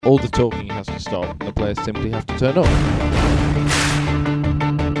All the talking has to stop and the players simply have to turn up.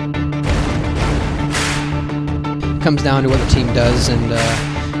 Comes down to what the team does, and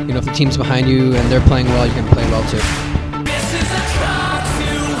if the team's behind you and they're playing well, you're going to play well too.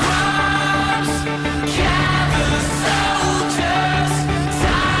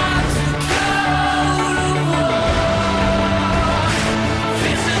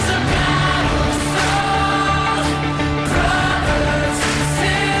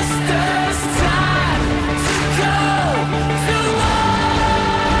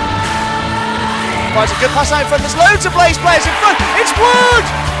 Finds a good pass out in front. There's loads of Blaze players in front. It's Wood!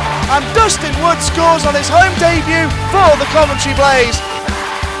 And Dustin Wood scores on his home debut for the Coventry Blaze.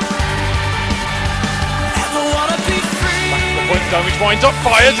 Back to the point, Davey winds up,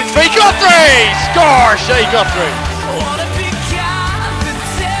 fires, it's Shea Guthrie! Score, Shea Guthrie!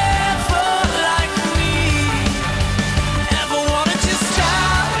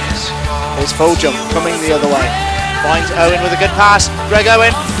 Here's full jump coming the other way. Finds Owen with a good pass. Greg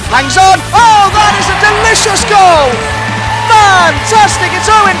Owen hangs on. Oh, that is a delicious goal! Fantastic! It's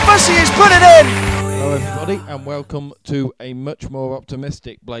Owen Fussey who's put it in. Hello everybody and welcome to a much more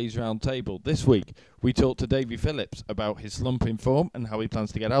optimistic Blaze Roundtable. This week we talked to Davey Phillips about his slump in form and how he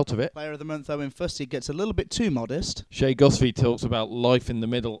plans to get out of it. Player of the month Owen Fussey gets a little bit too modest. Shea Guthrie talks about life in the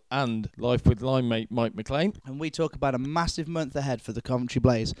middle and life with line mate Mike McLean. And we talk about a massive month ahead for the Coventry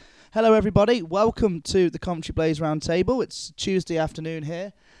Blaze. Hello everybody, welcome to the Coventry Blaze Roundtable. It's Tuesday afternoon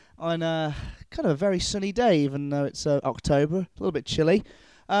here on kind of a very sunny day, even though it's October, a little bit chilly.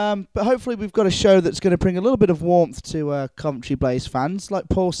 But hopefully we've got a show that's going to bring a little bit of warmth to Coventry Blaze fans. Like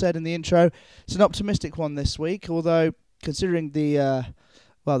Paul said in the intro, it's an optimistic one this week, although considering the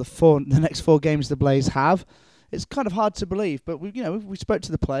next four games the Blaze have, it's kind of hard to believe. But we spoke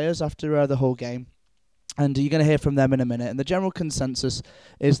to the players after the whole game, and you're going to hear from them in a minute. And the general consensus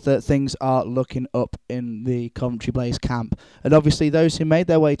is that things are looking up in the Coventry Blaze camp. And obviously those who made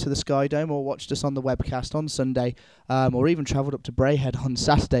their way to the Sky Dome or watched us on the webcast on Sunday, or even travelled up to Braehead on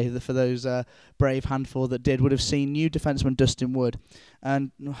Saturday, for those brave handful that did, would have seen new defenceman Dustin Wood.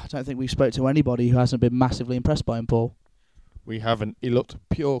 And I don't think we've spoke to anybody who hasn't been massively impressed by him, Paul. We haven't. He looked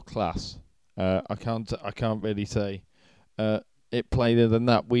pure class. I can't really say it plainer than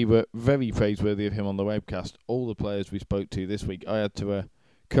that. We were very praiseworthy of him on the webcast. All the players we spoke to this week, I had to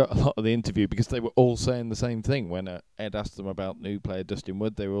cut a lot of the interview because they were all saying the same thing. When Ed asked them about new player Dustin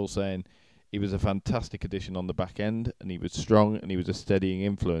Wood, they were all saying he was a fantastic addition on the back end, and he was strong, and he was a steadying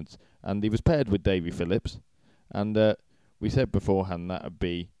influence, and he was paired with Davey Phillips. And we said beforehand that would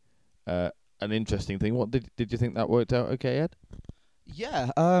be an interesting thing. What did you think that worked out okay, Ed?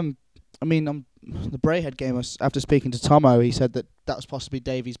 Yeah, the Braehead game, after speaking to Tomo, he said that was possibly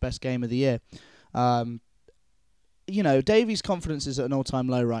Davey's best game of the year. Davey's confidence is at an all-time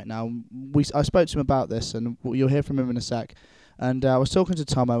low right now. I spoke to him about this, and you'll hear from him in a sec. And I was talking to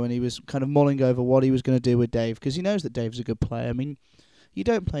Tomo, and he was kind of mulling over what he was going to do with Dave, because he knows that Dave's a good player. I mean, you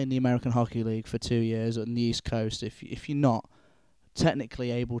don't play in the American Hockey League for 2 years on the East Coast if you're not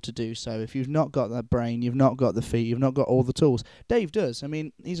technically able to do so. If you've not got that brain, you've not got the feet, you've not got all the tools. Dave does. I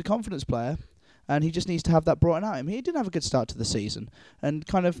mean, he's a confidence player, and he just needs to have that brought out of him. He didn't have a good start to the season, and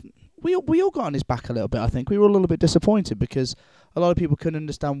kind of we all got on his back a little bit. I think we were a little bit disappointed because a lot of people couldn't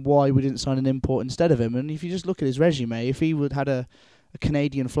understand why we didn't sign an import instead of him. And if you just look at his resume, if he would had a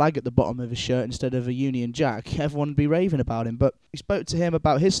Canadian flag at the bottom of his shirt instead of a Union Jack, everyone would be raving about him. But we spoke to him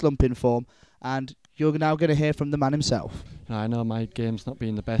about his slump in form, and you're now going to hear from the man himself. I know my game's not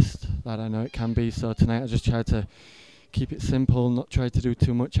being the best that I know it can be, so tonight I just tried to keep it simple, not try to do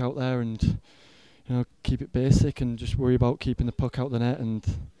too much out there, and keep it basic and just worry about keeping the puck out the net and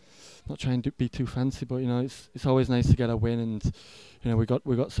not trying to be too fancy. But it's always nice to get a win, and we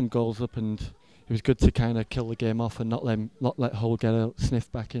got some goals up, and it was good to kind of kill the game off and not let Hull get a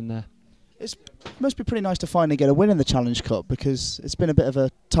sniff back in there. It must be pretty nice to finally get a win in the Challenge Cup, because it's been a bit of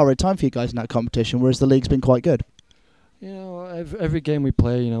a torrid time for you guys in that competition, whereas the league's been quite good. Every game we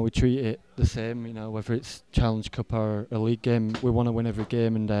play, we treat it the same. Whether it's Challenge Cup or a league game, we want to win every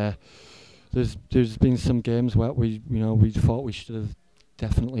game. And there's been some games where we thought we should have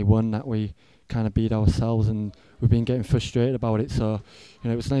definitely won, that we kind of beat ourselves, and we've been getting frustrated about it. So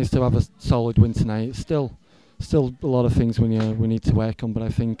it was nice to have a solid win tonight. It's still a lot of things we need to work on, but I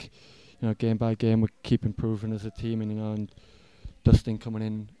think game by game we keep improving as a team, and Dustin coming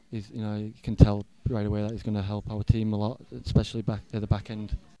in is you can tell right away that he's going to help our team a lot, especially back at the back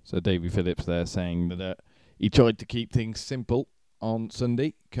end. So Davey Phillips there saying that he tried to keep things simple on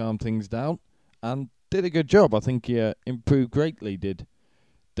Sunday, calm things down, and did a good job. I think he improved greatly, did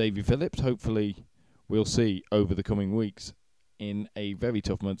Davey Phillips. Hopefully we'll see over the coming weeks in a very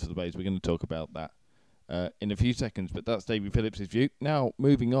tough month for the Blaze. We're going to talk about that in a few seconds, but that's Davey Phillips' view. Now,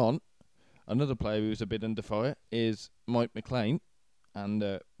 moving on, another player who's a bit under fire is Mike McLean, and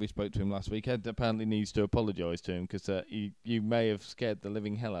we spoke to him last week. Ed apparently needs to apologise to him because you may have scared the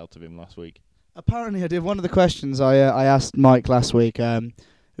living hell out of him last week. Apparently I did. One of the questions I asked Mike last week, it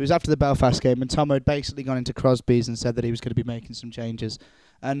was after the Belfast game, and Tomo had basically gone into Crosby's and said that he was going to be making some changes.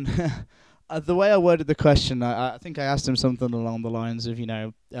 And the way I worded the question, I think I asked him something along the lines of,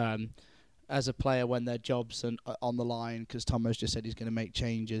 as a player when their job's on the line, because Tomo's just said he's going to make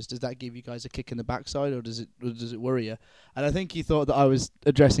changes, does that give you guys a kick in the backside, or does it worry you? And I think he thought that I was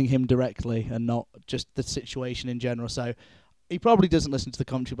addressing him directly and not just the situation in general. So he probably doesn't listen to the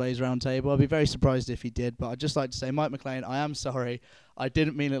Coventry Blaze Roundtable. I'd be very surprised if he did, but I'd just like to say, Mike McLean, I am sorry. I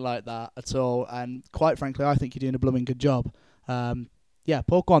didn't mean it like that at all, and quite frankly, I think you're doing a blooming good job.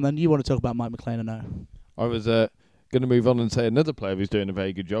 Paul, go on then. You want to talk about Mike McLean, I know. I was going to move on and say another player who's doing a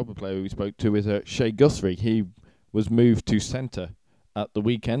very good job, a player we spoke to, is Shea Guthrie. He was moved to centre at the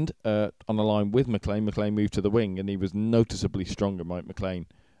weekend on a line with McLean. McLean moved to the wing, and he was noticeably stronger, Mike McLean,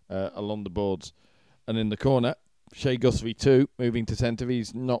 along the boards. And in the corner, Shea Guthrie too, moving to centre.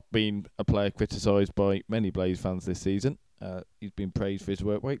 He's not been a player criticised by many Blaze fans this season. He's been praised for his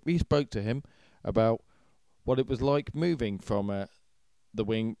work rate. We spoke to him about what it was like moving from the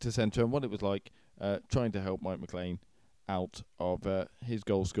wing to centre and what it was like trying to help Mike McLean out of his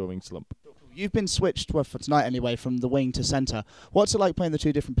goal-scoring slump. You've been switched, well, for tonight anyway, from the wing to centre. What's it like playing the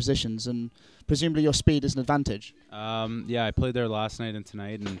two different positions? And presumably your speed is an advantage. I played there last night and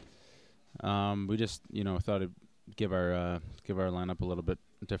tonight, and we just thought it'd give our lineup a little bit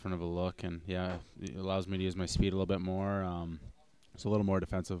different of a look, and it allows me to use my speed a little bit more. It's a little more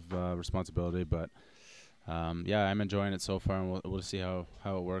defensive responsibility, but I'm enjoying it so far, and we'll see how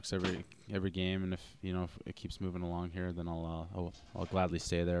it works every game. And if it keeps moving along here, then I'll gladly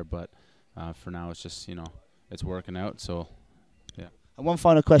stay there. But for now, it's just it's working out. So yeah. And one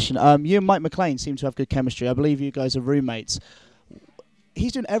final question: you and Mike McLean seem to have good chemistry. I believe you guys are roommates.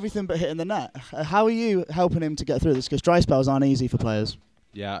 He's doing everything but hitting the net. How are you helping him to get through this? Because dry spells aren't easy for players.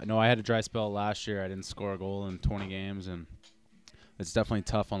 Yeah, no, I had a dry spell last year. I didn't score a goal in 20 games, and it's definitely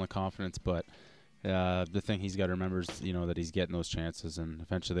tough on the confidence. But the thing he's got to remember is, that he's getting those chances, and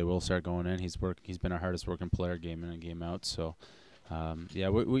eventually they will start going in. He's been our hardest working player game in and game out. So,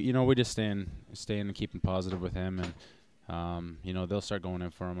 we just staying and keeping positive with him, and they'll start going in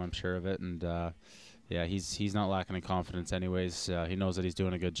for him. I'm sure of it, and. He's not lacking in confidence anyways. He knows that he's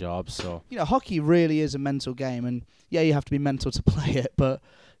doing a good job. So hockey really is a mental game, and you have to be mental to play it, but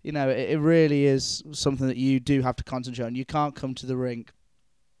it really is something that you do have to concentrate on. You can't come to the rink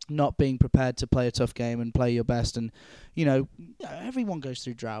not being prepared to play a tough game and play your best. And everyone goes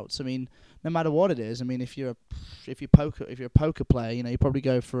through droughts. I mean, no matter what it is. I mean, if you're a poker player, you probably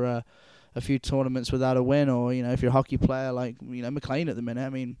go for a few tournaments without a win, or if you're a hockey player like McLean at the minute. I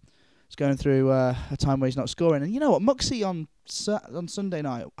mean, he's going through a time where he's not scoring. And you know what? Muxie on Sunday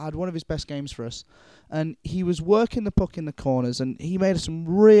night had one of his best games for us. And he was working the puck in the corners, and he made some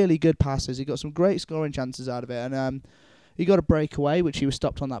really good passes. He got some great scoring chances out of it. And he got a breakaway, which he was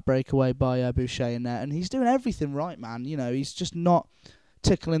stopped on that breakaway by Boucher in there. And he's doing everything right, man. He's just not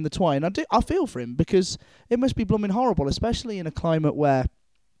tickling the twine. I feel for him, because it must be blooming horrible, especially in a climate where,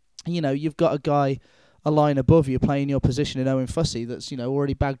 you've got a line above you playing your position in Owen Fussey that's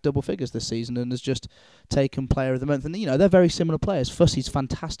already bagged double figures this season and has just taken player of the month. And they're very similar players. Fussey's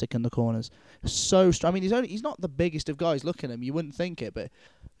fantastic in the corners, so strong. I mean, he's not the biggest of guys. Look at him, you wouldn't think it, but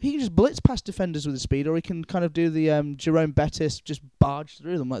he can just blitz past defenders with his speed, or he can kind of do the Jerome Bettis, just barge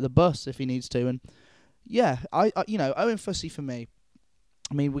through them like the bus if he needs to. And I Owen Fussey for me.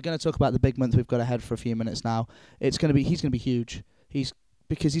 I mean, we're going to talk about the big month we've got ahead for a few minutes now. He's going to be huge.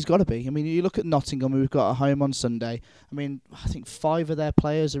 Because he's got to be. I mean, you look at Nottingham, we've got a home on Sunday. I mean, I think 5 of their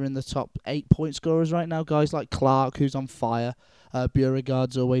players are in the top 8 point scorers right now. Guys like Clark, who's on fire.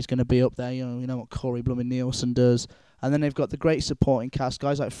 Beauregard's always going to be up there. You know what Corey Blooming Nielsen does. And then they've got the great supporting cast,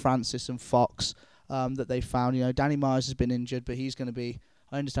 guys like Francis and Fox that they found. Danny Myers has been injured, but I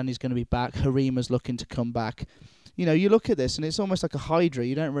understand he's going to be back. Harima's looking to come back. You look at this, and it's almost like a hydra.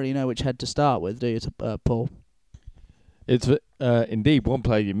 You don't really know which head to start with, do you, Paul? It's indeed one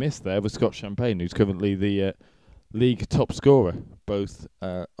player you missed there was Scott Champagne, who's currently the league top scorer, both,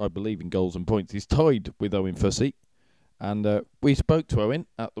 I believe, in goals and points. He's tied with Owen Fussey, and we spoke to Owen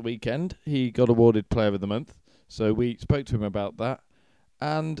at the weekend. He got awarded Player of the Month, so we spoke to him about that,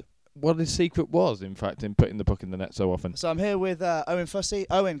 and what his secret was, in fact, in putting the puck in the net so often. So I'm here with Owen Fussey.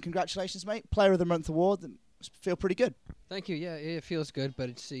 Owen, congratulations, mate. Player of the Month award. Feel pretty good. Thank you. Yeah, it feels good, but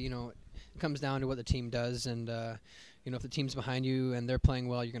it's it comes down to what the team does, and if the team's behind you and they're playing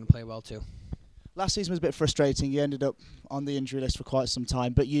well, you're going to play well too. Last season was a bit frustrating. You ended up on the injury list for quite some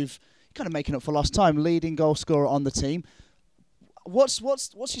time, but you've kind of making up for lost time, leading goal scorer on the team. What's your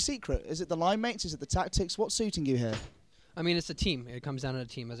secret? Is it the line mates? Is it the tactics? What's suiting you here? I mean, it's a team. It comes down to a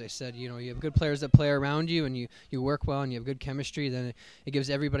team. As I said, you have good players that play around you, and you work well, and you have good chemistry. Then it gives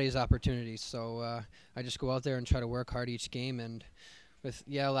everybody his opportunities. So I just go out there and try to work hard each game. And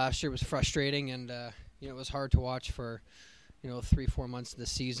last year was frustrating, and it was hard to watch for 3-4 months of the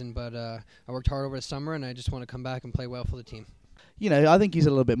season. But I worked hard over the summer, and I just want to come back and play well for the team. I think he's a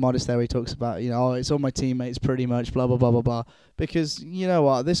little bit modest there. He talks about, it's all my teammates pretty much, blah, blah, blah, blah, blah. Because, you know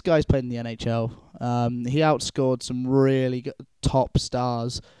what, this guy's played in the NHL. He outscored some really top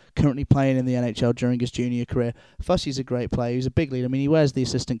stars currently playing in the NHL during his junior career. Fussey's a great player. He's a big leader. I mean, he wears the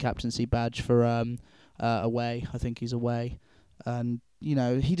assistant captaincy badge for away. I think he's away. And,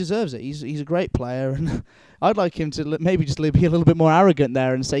 he deserves it. He's a great player, and I'd like him to maybe just be a little bit more arrogant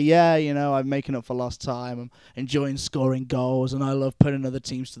there and say, I'm making up for lost time. I'm enjoying scoring goals, and I love putting other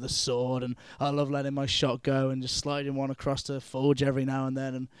teams to the sword, and I love letting my shot go and just sliding one across to Forge every now and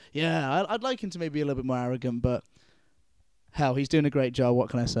then. And I'd like him to maybe be a little bit more arrogant, but hell, he's doing a great job.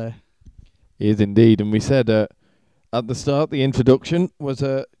 What can I say? He is indeed, and we said at the start, the introduction was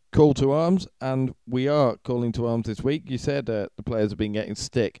a call to arms, and we are calling to arms this week. You said the players have been getting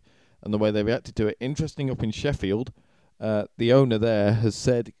stick and the way they reacted to it. Interesting, up in Sheffield, the owner there has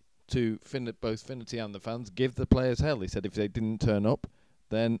said to both Finity and the fans, give the players hell. He said if they didn't turn up,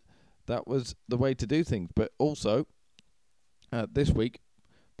 then that was the way to do things. But also, this week,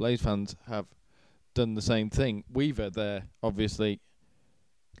 Blaze fans have done the same thing. Weaver there, obviously,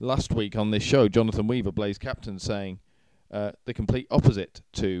 last week on this show, Jonathan Weaver, Blaze captain, saying the complete opposite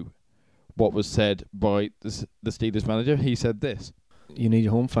to what was said by the Steelers manager. He said this: you need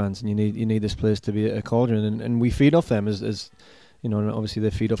your home fans, and you need this place to be a cauldron, and we feed off them as and obviously they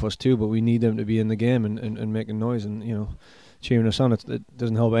feed off us too, but we need them to be in the game and making noise and cheering us on. It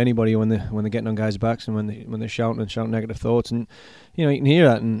doesn't help anybody when they're getting on guys' backs and when they're shouting negative thoughts, and you can hear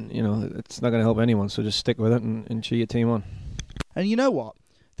that, and it's not going to help anyone. So just stick with it and cheer your team on. And you know what?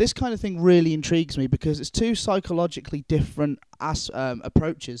 This kind of thing really intrigues me because it's two psychologically different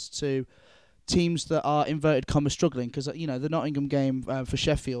approaches to teams that are, inverted commas, struggling. Because, the Nottingham game for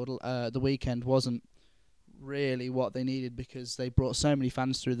Sheffield the weekend wasn't really what they needed because they brought so many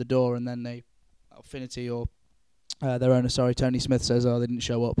fans through the door, and then Affinity or their owner, Tony Smith, says, they didn't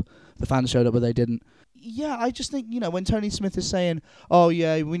show up. The fans showed up, but they didn't. Yeah, I just think, when Tony Smith is saying,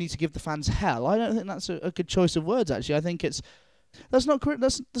 we need to give the fans hell, I don't think that's a good choice of words, actually. I think that's not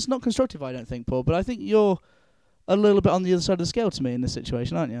constructive, I don't think, Paul. But I think you're a little bit on the other side of the scale to me in this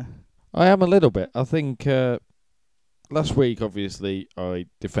situation, aren't you? I am a little bit. I think last week, obviously, I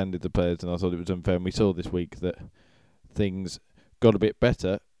defended the players and I thought it was unfair. And we saw this week that things got a bit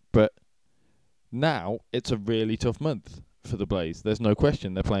better. But now it's a really tough month for the Blaze. There's no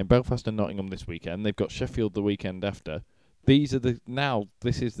question. They're playing Belfast and Nottingham this weekend. They've got Sheffield the weekend after. This is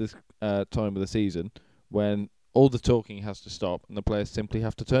the time of the season when all the talking has to stop and the players simply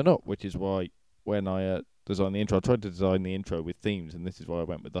have to turn up, which is why when I designed the intro, I tried to design the intro with themes, and this is why I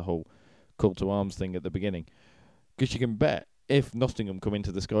went with the whole call to arms thing at the beginning. Because you can bet if Nottingham come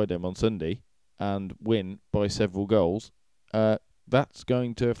into the Skydome on Sunday and win by several goals, that's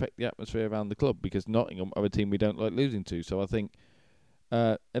going to affect the atmosphere around the club, because Nottingham are a team we don't like losing to. So I think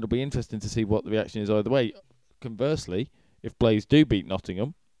it'll be interesting to see what the reaction is either way. Conversely, if Blaze do beat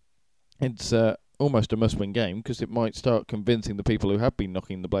Nottingham, it's almost a must-win game, because it might start convincing the people who have been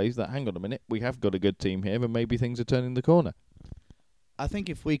knocking the Blaze that, hang on a minute, we have got a good team here and maybe things are turning the corner. I think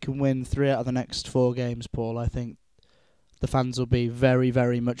if we can win 3 out of the next 4 games, Paul, I think the fans will be very,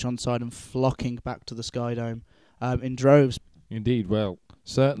 very much on side and flocking back to the Skydome in droves. Indeed. Well,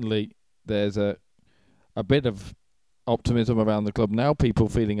 certainly there's a bit of optimism around the club now, people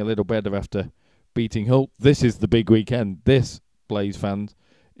feeling a little better after beating Hull. This is the big weekend. This, Blaze fans,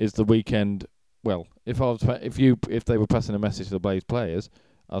 is the weekend. Well, if they were passing a message to the Blaze players,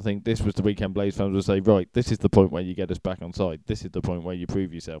 I think this was the weekend Blaze fans would say, right, this is the point where you get us back on side. This is the point where you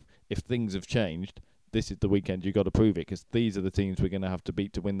prove yourself. If things have changed, this is the weekend you've got to prove it, because these are the teams we're going to have to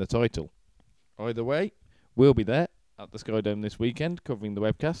beat to win the title. Either way, we'll be there at the Skydome this weekend, covering the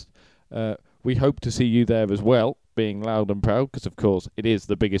webcast. We hope to see you there as well, being loud and proud, because, of course, it is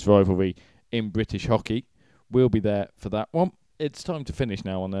the biggest rivalry in British hockey. We'll be there for that one. It's time to finish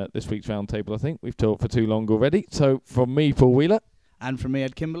now on this week's roundtable, I think. We've talked for too long already. So, from me, Paul Wheeler. And from me,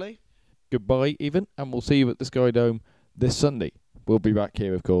 Ed Kimberley. Goodbye, even. And we'll see you at the Skydome this Sunday. We'll be back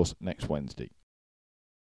here, of course, next Wednesday.